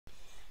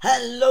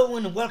Hello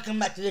and welcome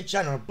back to the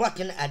channel,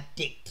 Button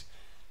Addict.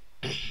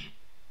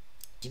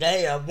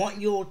 Today I want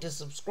you all to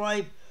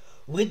subscribe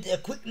with a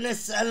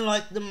quickness and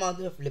like the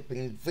mother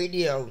flipping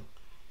video.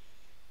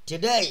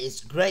 Today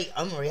is great.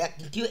 I'm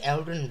reacting to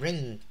Elden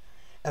Ring.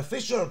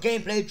 Official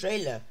gameplay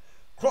trailer.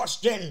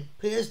 Cross-gen,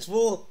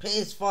 PS4,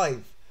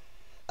 PS5.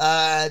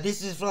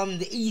 This is from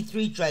the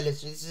E3 trailer,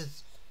 so this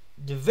is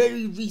the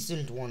very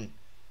recent one.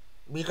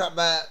 We got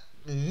about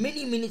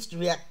many minutes to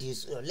react to,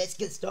 so let's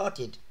get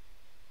started.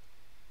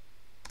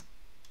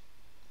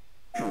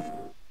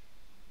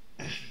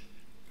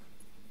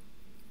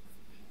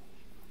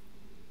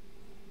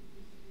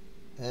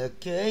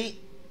 Okay.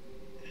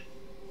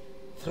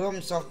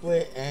 From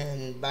Software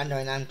and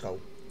Bandai Namco.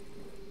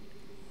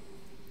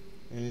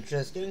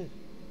 Interesting.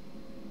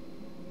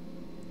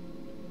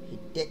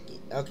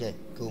 Okay,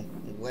 cool.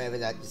 Whatever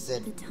that just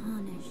said. The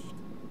tarnished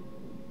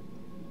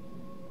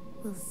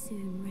will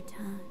soon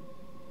return.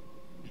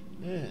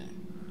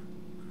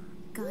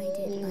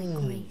 Guided by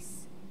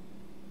grace,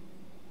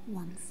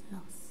 once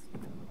lost.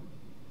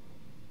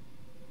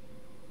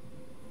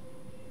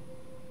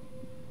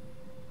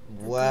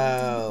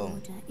 Wow.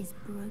 The order is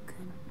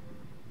broken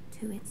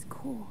to its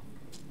core.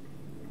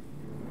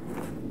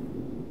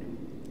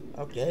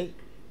 Okay.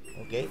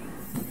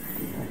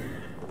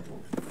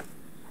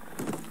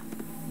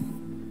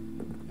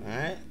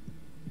 Alright.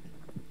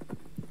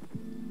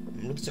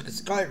 Looks like a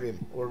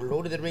Skyrim or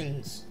Lord of the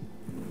Rings.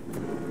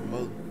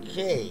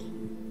 Okay.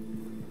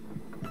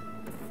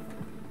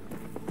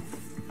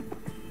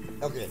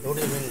 Okay, Lord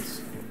of the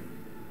Rings.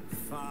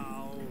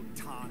 Foul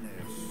tarnished.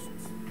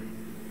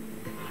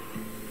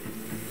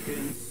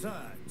 In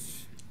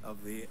search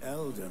of the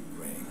Elden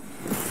Ring.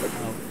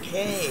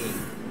 Okay.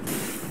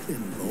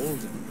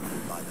 Emboldened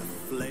by the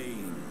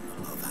flame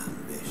of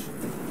ambition.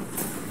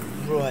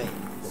 Right.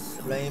 The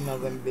flame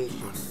of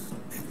ambition.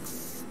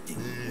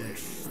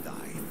 Extinguish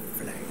thy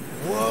flame.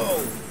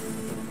 Whoa!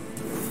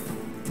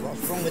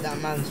 What's wrong with that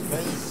man's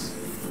face?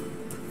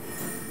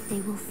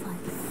 They will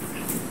fight.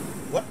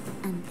 What?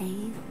 And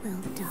they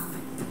will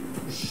die.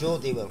 Sure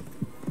they will.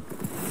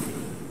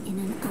 In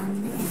an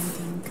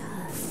unending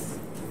curse.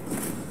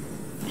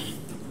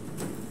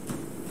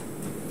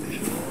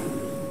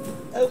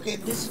 Okay,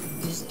 this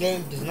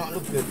game does not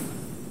look good.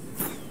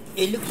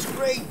 It looks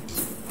great.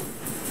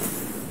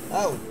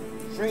 Oh,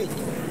 frig.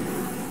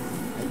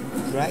 A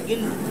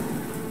dragon?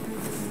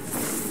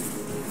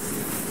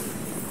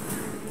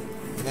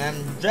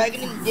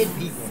 Dragon and dead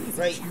people,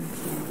 right?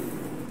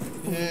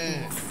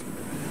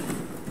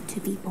 To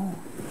be born.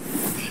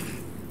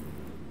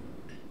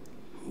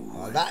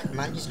 Oh, that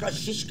man just got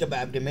shish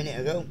kebabbed a minute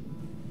ago.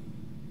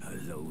 A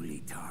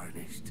lowly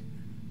tarnished.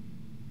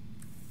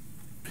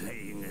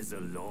 Playing as a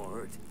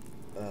lord.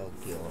 Oh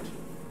god.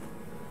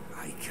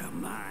 I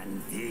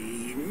command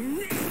thee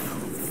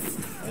now.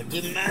 I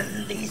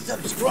demand thee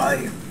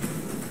subscribe.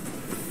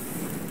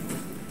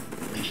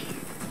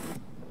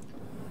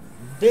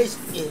 This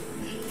is...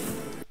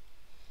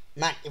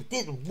 Man, if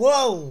this...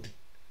 Whoa!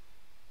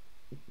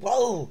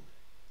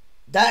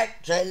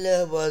 That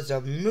trailer was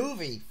a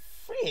movie.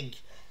 Frig.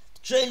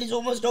 The trailer's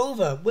almost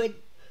over.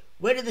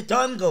 Where did the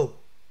time go?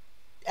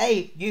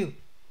 Hey, you.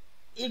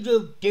 If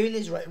you're doing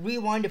this right,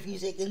 rewind a few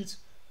seconds.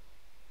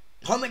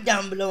 Comment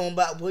down below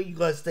about what you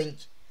guys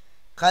think.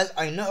 Because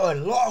I know a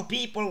lot of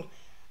people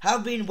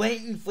have been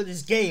waiting for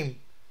this game.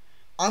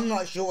 I'm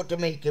not sure what to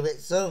make of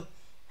it, so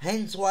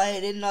hence why I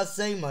did not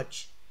say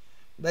much.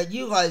 But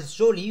you guys,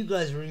 surely you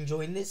guys are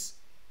enjoying this.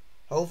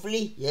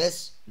 Hopefully,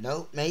 yes,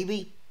 no,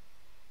 maybe.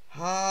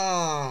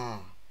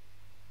 Most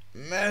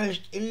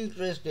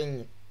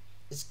interesting.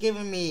 It's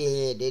giving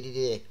me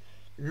a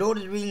Lord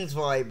of the Rings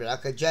vibe,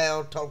 like a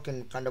J.R.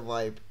 Tolkien kind of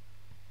vibe.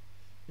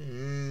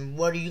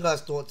 What are you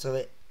guys' thoughts of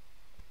it?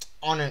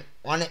 On it,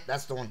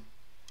 that's the one.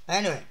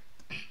 Anyway.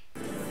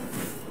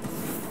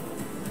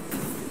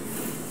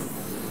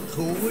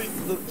 Cool.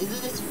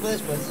 Is this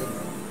first person?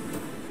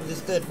 Or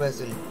this third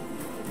person?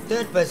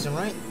 Third person,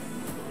 right?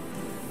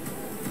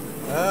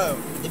 Oh,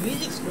 the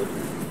music's good.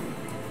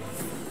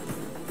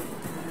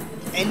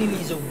 The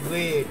enemies are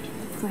weird.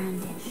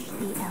 Brandish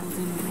the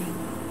Elden Ring.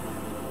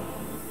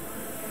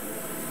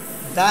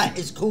 That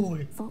is cool.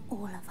 For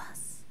all of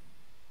us.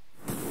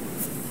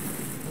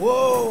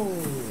 Whoa.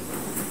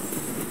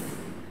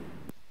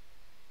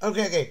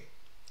 Okay.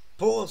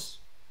 Pause.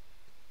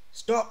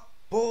 Stop.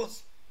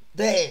 Pause.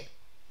 There.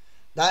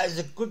 That is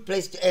a good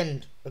place to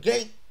end.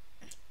 Okay?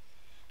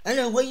 I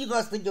know what you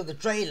guys think of the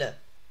trailer.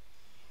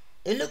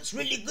 It looks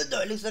really good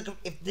though. It looks like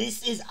if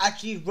this is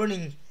actually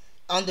running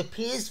on the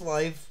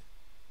PS5,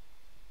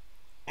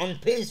 on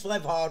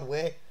PS5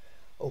 hardware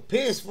or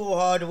PS4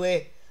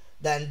 hardware,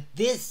 then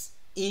this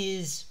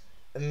is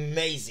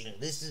amazing.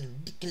 This is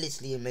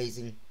ridiculously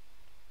amazing.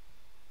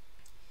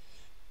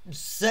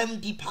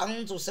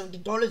 £70 or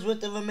 $70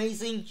 worth of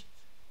amazing?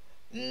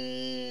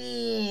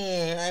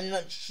 I'm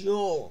not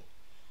sure.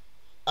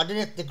 I don't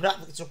know if the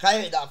graphics will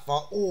carry it that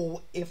far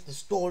or if the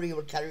story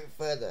will carry it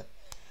further.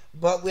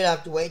 But we'll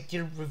have to wait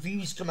till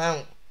reviews come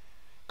out.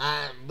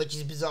 Which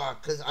is bizarre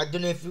because I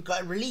don't know if we've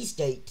got a release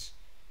date.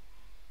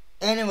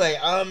 Anyway,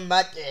 I'm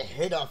about to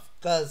head off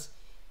because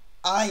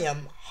I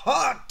am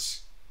hot.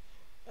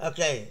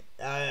 Okay,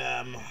 I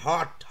am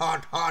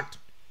hot.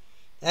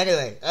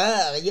 Anyway,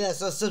 yeah,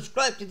 so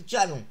subscribe to the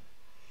channel.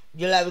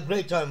 You'll have a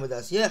great time with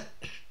us, yeah?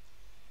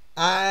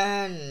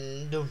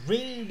 And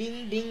ring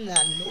ding ding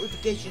that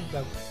notification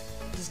bell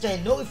to stay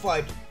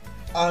notified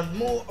on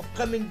more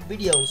upcoming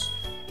videos.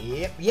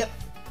 Yep.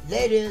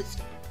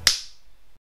 Laters.